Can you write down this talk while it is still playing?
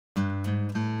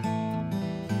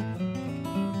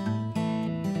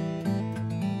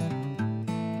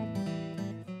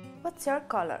What's your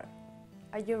color?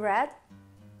 Are you red?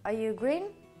 Are you green?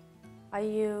 Are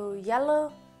you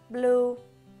yellow, blue,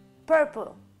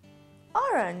 purple,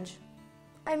 orange?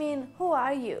 I mean, who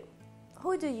are you?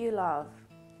 Who do you love?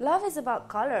 Love is about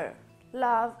color.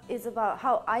 Love is about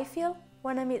how I feel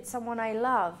when I meet someone I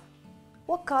love.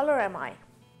 What color am I?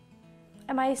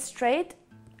 Am I straight?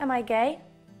 Am I gay?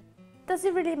 Does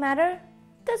it really matter?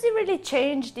 Does it really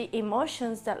change the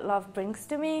emotions that love brings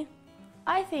to me?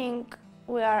 I think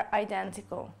we are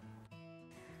identical.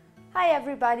 Hi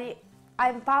everybody,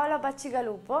 I'm Paola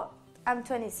Baccigalupo. I'm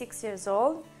 26 years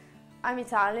old. I'm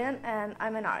Italian and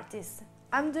I'm an artist.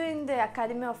 I'm doing the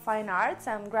Academy of Fine Arts.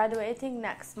 I'm graduating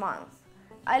next month.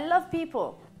 I love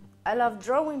people. I love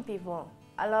drawing people.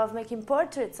 I love making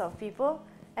portraits of people.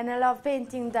 And I love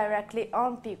painting directly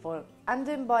on people. I'm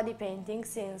doing body painting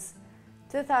since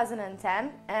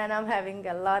 2010 and I'm having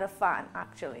a lot of fun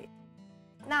actually.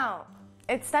 Now,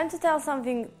 it's time to tell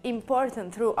something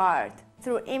important through art,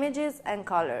 through images and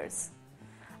colors.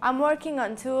 I'm working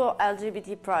on 2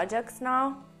 LGBT projects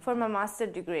now for my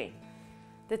master's degree.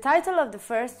 The title of the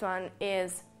first one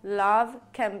is Love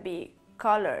Can Be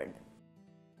Colored.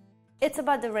 It's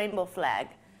about the rainbow flag.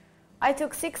 I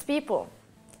took 6 people,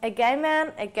 a gay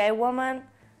man, a gay woman,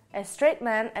 a straight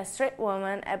man, a straight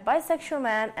woman, a bisexual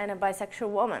man and a bisexual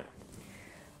woman.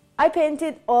 I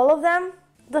painted all of them,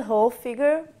 the whole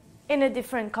figure, in a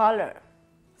different color.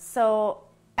 So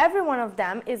every one of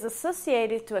them is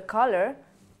associated to a color,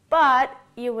 but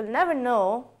you will never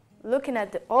know, looking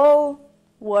at the whole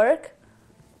work,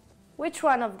 which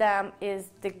one of them is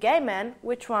the gay man,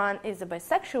 which one is the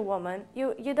bisexual woman.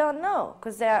 You don't know,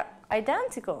 because they're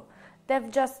identical.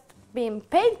 They've just been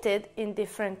painted in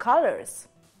different colors.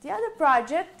 The other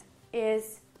project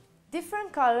is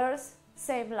different colors,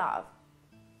 same love.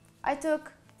 I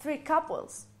took 3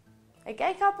 couples, a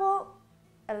gay couple,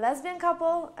 a lesbian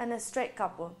couple, and a straight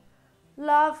couple.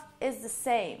 Love is the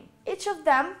same. Each of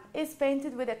them is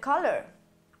painted with a color.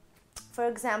 For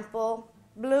example,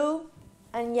 blue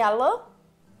and yellow.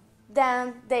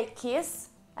 Then they kiss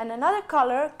and another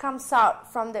color comes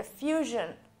out from the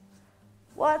fusion.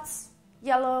 What's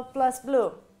yellow plus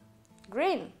blue?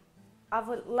 Green. I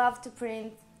would love to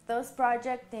print those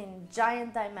projects in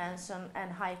giant dimension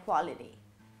and high quality.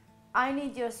 I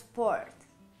need your support.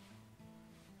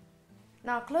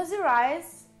 Now close your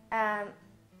eyes and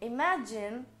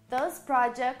imagine those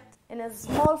projects in a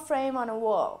small frame on a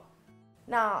wall.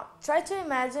 Now try to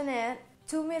imagine it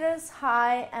 2 meters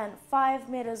high and 5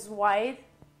 meters wide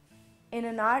in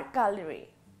an art gallery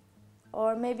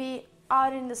or maybe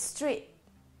out in the street.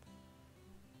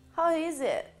 How is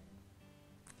it?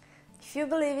 If you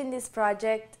believe in this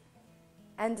project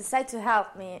and decide to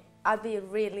help me, I'll be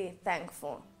really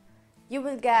thankful. You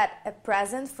will get a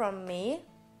present from me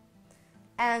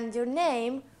and your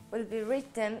name will be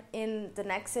written in the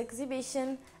next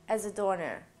exhibition as a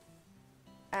donor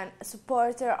and a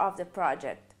supporter of the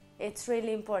project. It's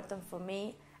really important for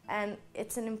me and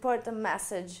it's an important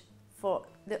message for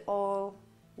the whole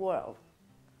world.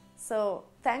 So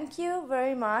thank you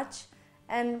very much,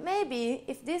 and maybe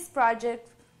if this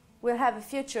project will have a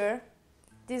future,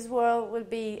 this world will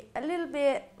be a little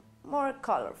bit more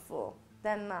colorful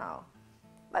than now.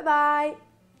 Bye bye!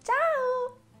 Ciao!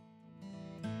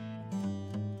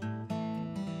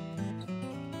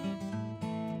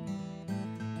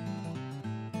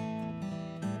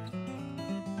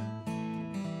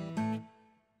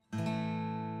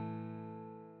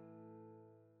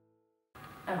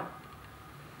 Oh.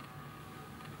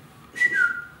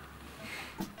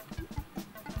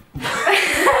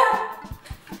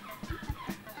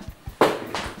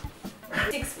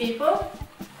 6 people,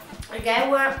 a gay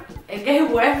woman.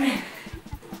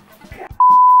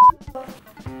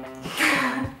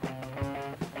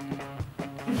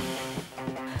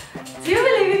 Do you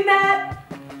believe in that?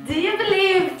 Do you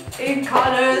believe in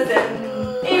colors and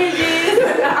images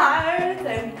and art?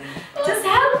 And just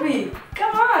help me.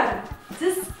 Come on.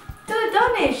 Just do a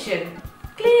donation.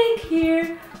 Click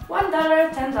here. $1,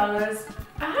 $10,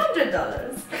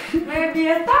 $100, maybe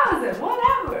 1,000,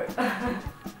 whatever.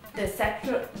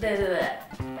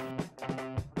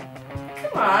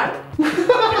 Come on, you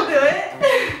can do it.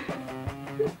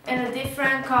 In a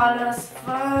different colors.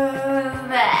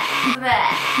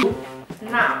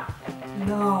 Now,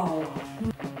 no.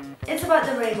 It's about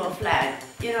the rainbow flag,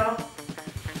 you know.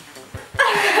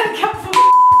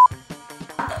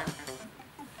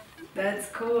 That's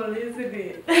cool, isn't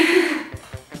it?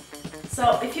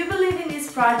 So, if you believe in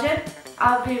this project,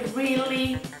 I'll be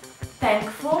really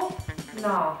thankful.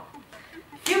 No.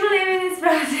 If you believe in this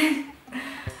project,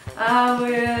 I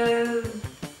will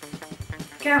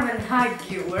Come and hug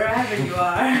you wherever you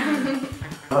are.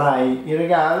 Avrai il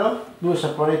regalo, 2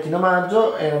 sapponetti in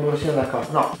omaggio e una borsina da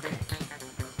corpo. No.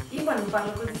 Io quando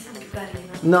parlo così sono più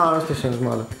carina. No, lo stesso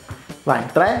modo. Vai,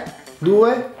 3,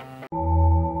 2,